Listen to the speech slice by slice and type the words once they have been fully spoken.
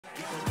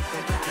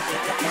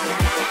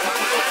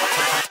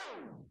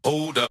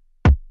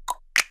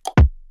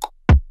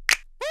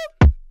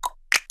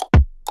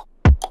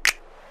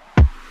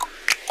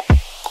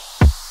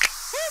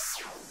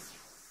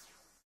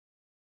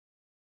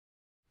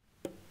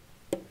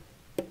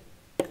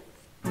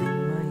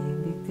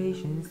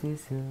decorations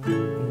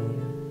disappear.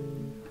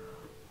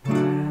 Why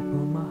I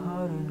put my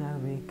heart on a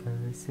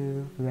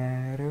recursive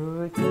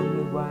ladder? Tell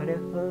me why the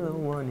hell I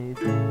want it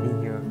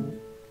here.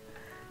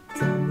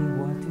 Tell me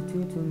what to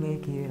do to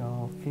make it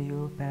all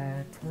feel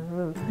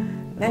better.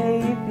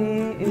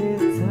 Maybe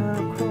it's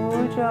a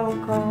cruel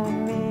joke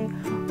on me.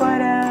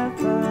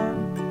 Whatever,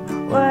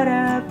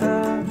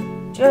 whatever,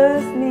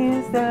 just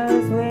means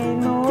there's way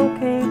more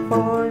cake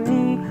for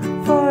me.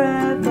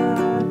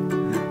 Forever,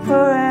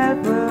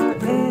 forever,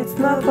 it's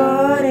my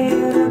body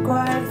to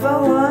cry if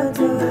I want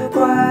to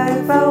cry,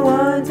 if I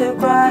want to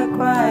cry,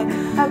 cry.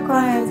 I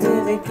cry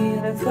until the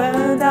killers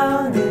burn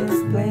down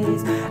this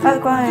place. I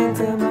cry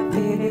until my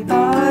pity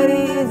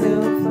body's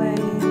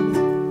aflame.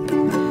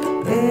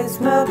 It's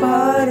my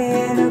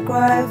body to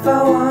cry if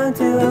I want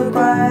to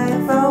cry,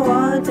 if I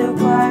want to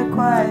cry,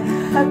 cry.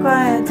 I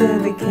cry until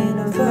the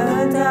kingdoms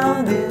burn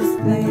down this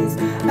place.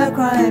 I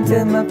cry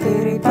until my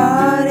pity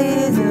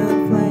body's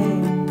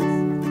aflame.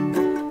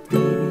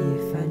 Maybe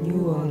if I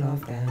knew all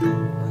of them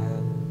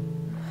well,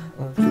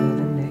 or through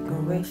the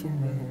decorations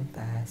went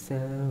past a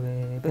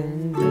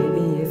ribbon.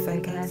 Maybe if I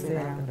cast it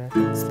out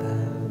a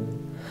spell,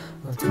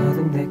 or through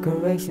the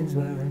decorations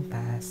weren't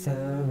past a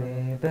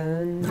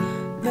ribbon.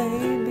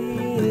 Maybe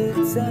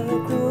it's a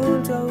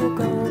cruel joke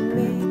on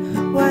me.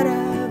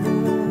 Whatever,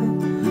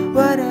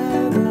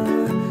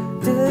 whatever,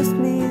 just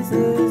means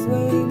there's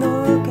way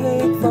more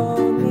cake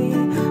for me.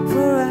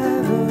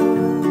 Forever,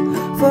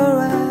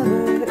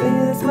 forever,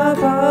 it's my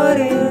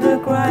body to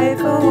cry if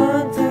I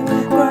want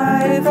to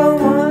cry, if I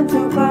want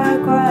to cry,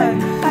 cry.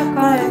 I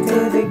cry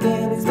until the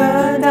candles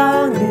burn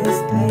down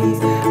this place.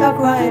 I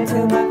cry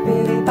until my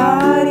pity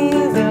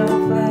body's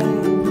aflame.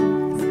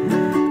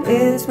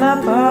 It's my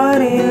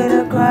body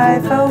to cry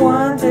if I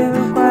want to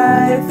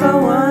cry, if I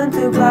want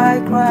to cry,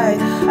 cry.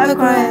 I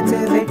cry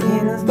until the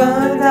candles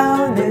burn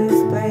down this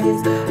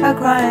place. I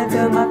cry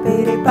until my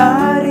pity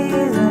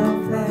body's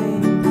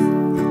aflame.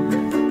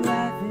 I'm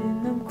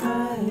laughing, I'm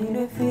crying,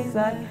 it feels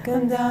like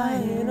I'm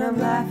dying. I'm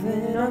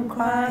laughing, I'm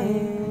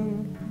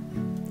crying.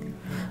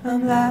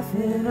 I'm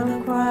laughing,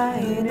 I'm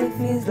crying, it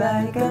feels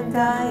like I'm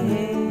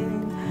dying.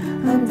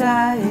 I'm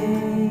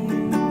dying.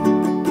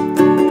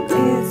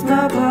 It's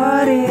my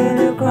body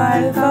to cry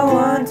if I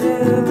want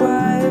to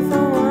cry, if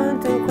I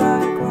want to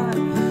cry, cry.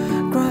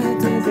 Cry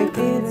until the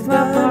kids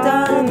burn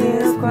down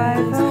this cry.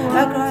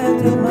 I cry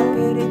until my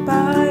pity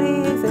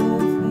body's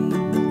aflame.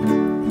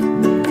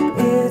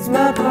 It's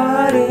my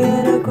body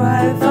to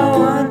cry if I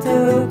want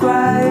to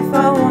cry, if I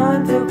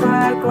want to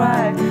cry,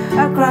 cry.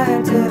 I cry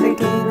until the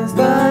candles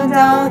burn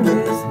down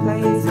this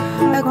place.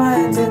 I cry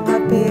until my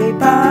pity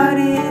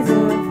body's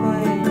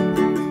aflame.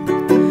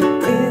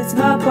 It's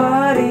my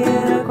body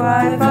to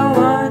cry if I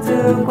want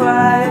to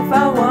cry, if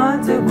I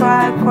want to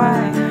cry,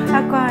 cry.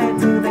 I cry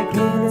until the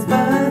candles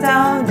burn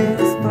down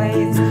this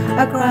place.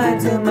 I cry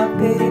until my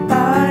pity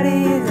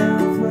body's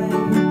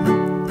aflame.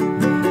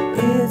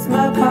 It's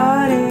my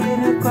body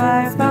to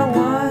cry if I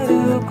want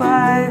to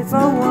cry, if I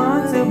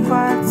want to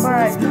cry,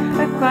 cry.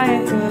 I cry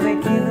until the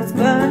candles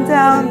burn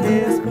down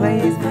this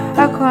place.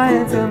 I cry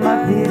until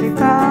my pity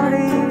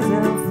body's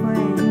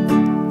aflame.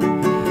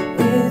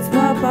 It's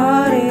my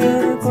body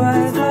to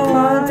cry if I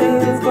want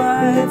to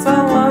cry, if I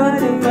want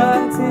to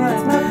cry,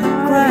 cry.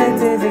 Cry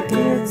until the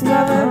candles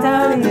burn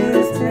down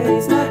this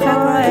place. I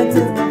cry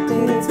until my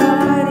pity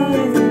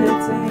body's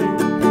aflame.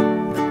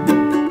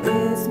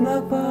 It's my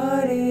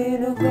body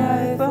to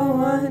cry if I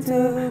want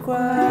to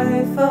cry,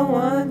 if I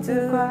want to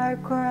cry,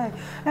 cry.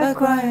 I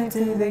cry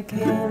until the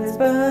candles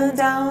burn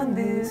down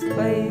this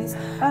place.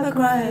 I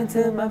cry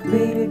until my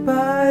pity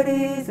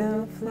body's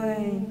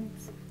aflame.